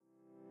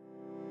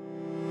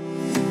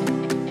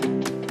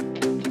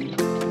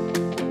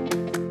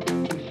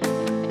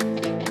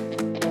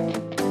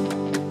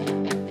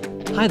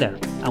Hi there,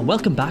 and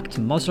welcome back to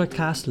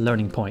Moslercast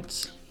Learning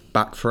Points.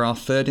 Back for our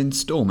third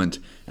instalment,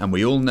 and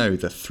we all know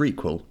the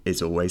threequel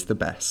is always the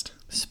best.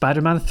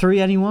 Spider-Man 3,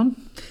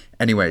 anyone?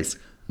 Anyways,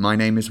 my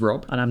name is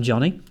Rob. And I'm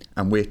Johnny.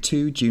 And we're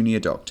two junior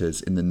doctors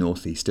in the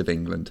northeast of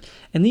England.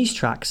 In these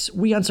tracks,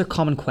 we answer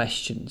common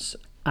questions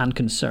and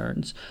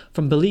concerns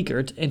from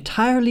beleaguered,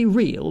 entirely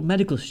real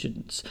medical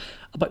students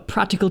about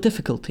practical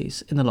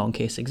difficulties in the long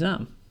case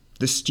exam.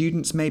 The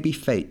students may be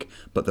fake,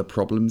 but the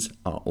problems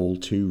are all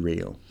too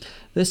real.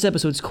 This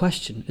episode's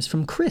question is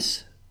from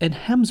Chris in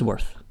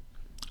Hemsworth.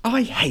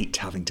 I hate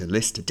having to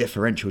list a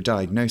differential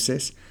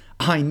diagnosis.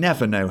 I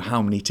never know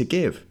how many to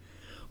give.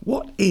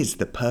 What is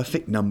the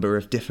perfect number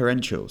of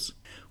differentials?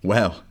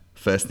 Well,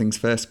 first things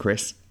first,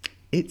 Chris.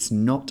 It's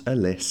not a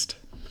list.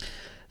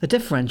 The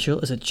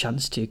differential is a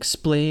chance to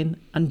explain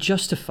and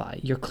justify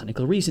your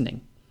clinical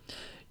reasoning.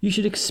 You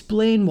should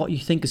explain what you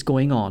think is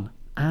going on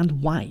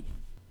and why.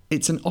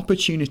 It's an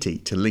opportunity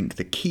to link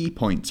the key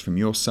points from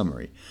your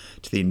summary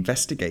to the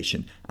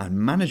investigation and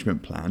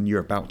management plan you're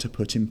about to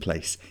put in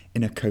place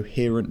in a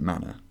coherent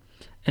manner.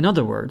 In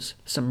other words,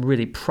 some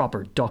really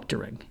proper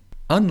doctoring.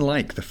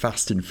 Unlike the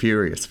Fast and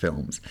Furious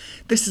films,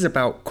 this is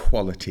about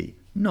quality,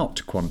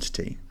 not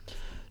quantity.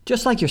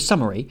 Just like your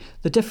summary,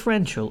 the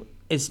differential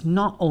is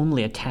not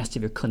only a test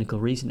of your clinical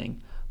reasoning,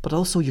 but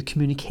also your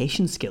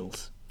communication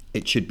skills.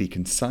 It should be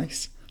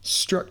concise,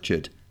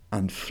 structured,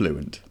 and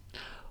fluent.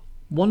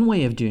 One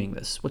way of doing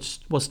this,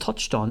 which was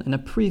touched on in a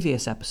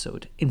previous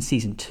episode in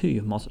Season 2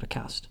 of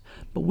Moslercast,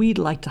 but we'd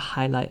like to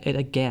highlight it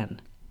again.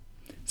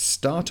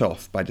 Start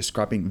off by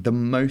describing the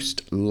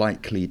most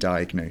likely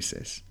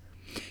diagnosis.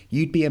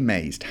 You'd be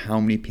amazed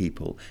how many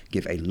people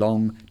give a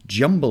long,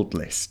 jumbled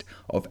list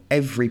of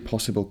every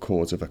possible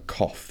cause of a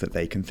cough that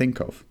they can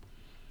think of.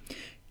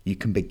 You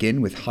can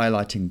begin with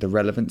highlighting the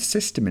relevant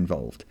system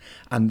involved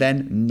and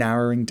then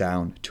narrowing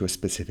down to a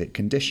specific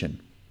condition.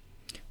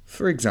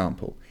 For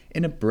example,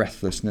 in a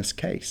breathlessness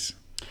case.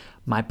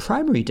 My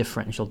primary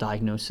differential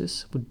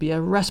diagnosis would be a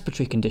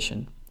respiratory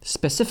condition,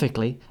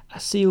 specifically a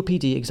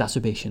COPD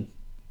exacerbation.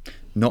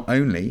 Not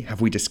only have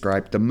we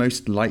described the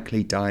most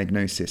likely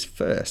diagnosis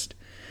first,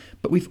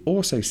 but we've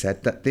also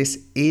said that this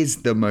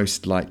is the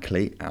most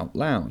likely out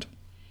loud.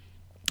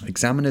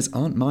 Examiners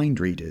aren't mind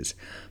readers.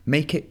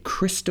 Make it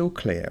crystal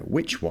clear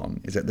which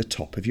one is at the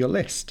top of your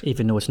list.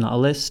 Even though it's not a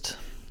list.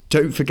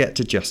 Don't forget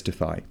to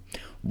justify.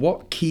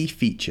 What key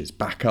features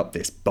back up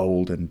this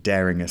bold and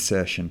daring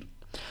assertion?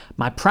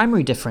 My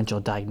primary differential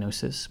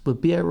diagnosis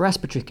would be a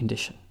respiratory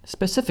condition,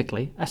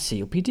 specifically a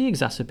COPD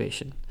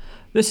exacerbation.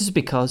 This is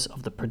because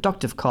of the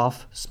productive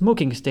cough,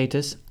 smoking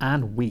status,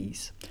 and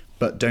wheeze.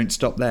 But don't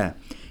stop there.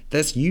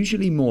 There's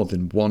usually more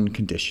than one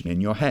condition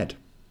in your head.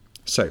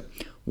 So,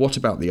 what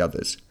about the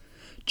others?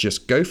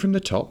 Just go from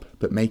the top,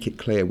 but make it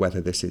clear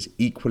whether this is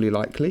equally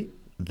likely,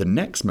 the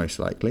next most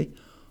likely,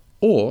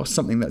 or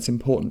something that's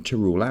important to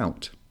rule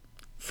out.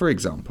 For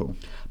example,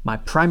 my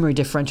primary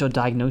differential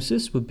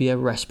diagnosis would be a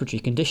respiratory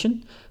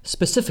condition,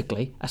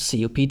 specifically a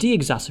COPD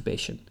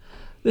exacerbation.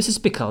 This is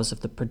because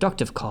of the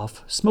productive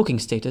cough, smoking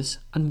status,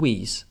 and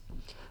wheeze.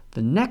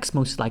 The next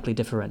most likely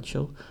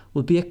differential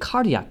would be a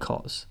cardiac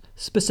cause,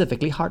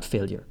 specifically heart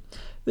failure.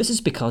 This is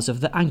because of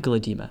the ankle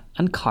edema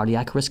and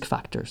cardiac risk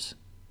factors.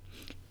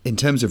 In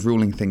terms of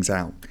ruling things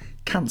out,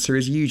 cancer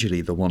is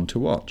usually the one to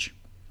watch.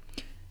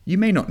 You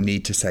may not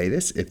need to say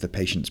this if the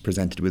patient's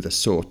presented with a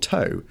sore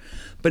toe,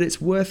 but it's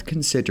worth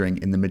considering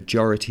in the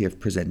majority of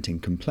presenting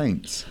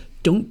complaints.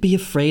 Don't be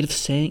afraid of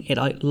saying it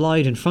out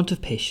loud in front of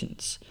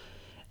patients.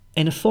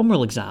 In a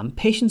formal exam,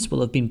 patients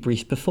will have been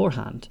briefed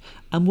beforehand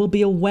and will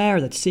be aware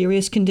that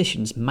serious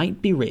conditions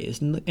might be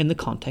raised in the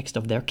context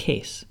of their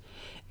case.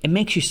 It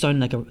makes you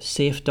sound like a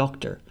safe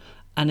doctor,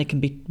 and it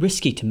can be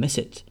risky to miss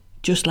it,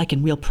 just like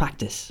in real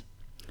practice.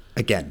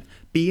 Again,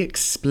 be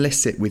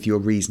explicit with your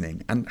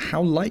reasoning and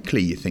how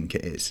likely you think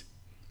it is.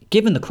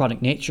 Given the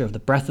chronic nature of the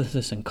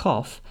breathlessness and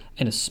cough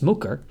in a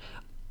smoker,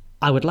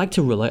 I would like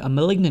to rule out a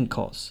malignant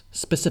cause,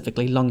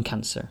 specifically lung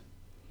cancer.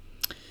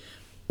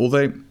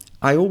 Although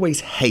I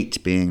always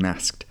hate being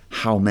asked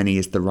how many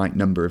is the right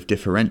number of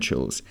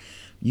differentials,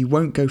 you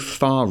won't go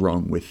far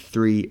wrong with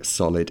 3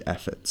 solid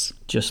efforts.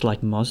 Just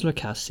like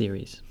Moslercast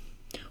series.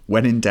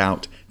 When in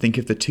doubt, think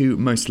of the 2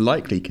 most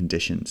likely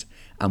conditions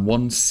and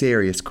 1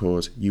 serious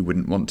cause you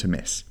wouldn't want to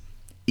miss,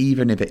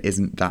 even if it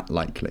isn't that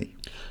likely.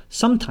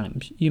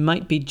 Sometimes you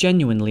might be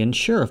genuinely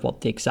unsure of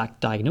what the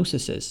exact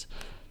diagnosis is.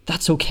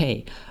 That's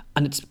okay,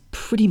 and it's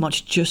pretty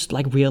much just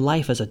like real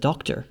life as a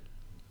doctor.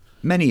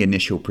 Many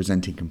initial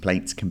presenting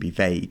complaints can be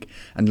vague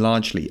and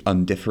largely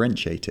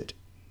undifferentiated.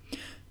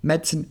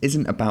 Medicine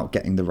isn't about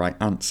getting the right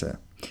answer.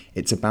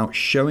 It's about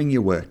showing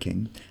you're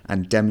working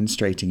and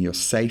demonstrating your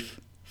safe,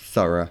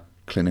 thorough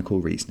clinical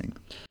reasoning.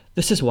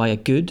 This is why a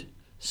good,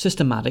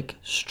 systematic,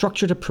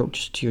 structured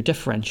approach to your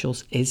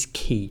differentials is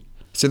key.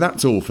 So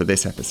that's all for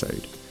this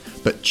episode.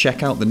 But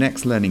check out the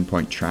next Learning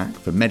Point track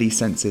for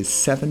MediSense's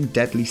 7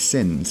 Deadly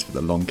Sins for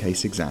the long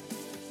case exam.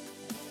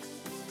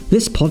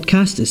 This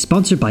podcast is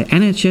sponsored by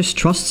NHS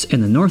trusts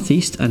in the North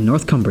East and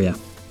North Cumbria.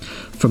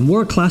 From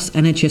world-class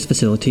NHS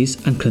facilities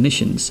and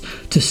clinicians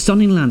to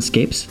stunning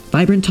landscapes,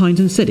 vibrant towns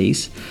and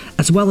cities,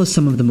 as well as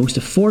some of the most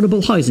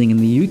affordable housing in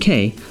the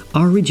UK,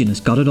 our region has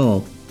got it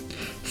all.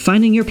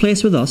 Finding your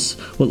place with us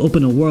will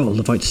open a world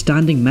of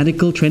outstanding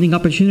medical training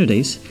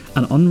opportunities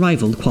and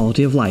unrivaled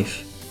quality of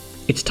life.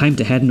 It's time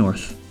to head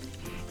north.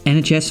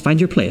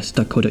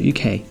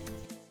 nhsfindyourplace.co.uk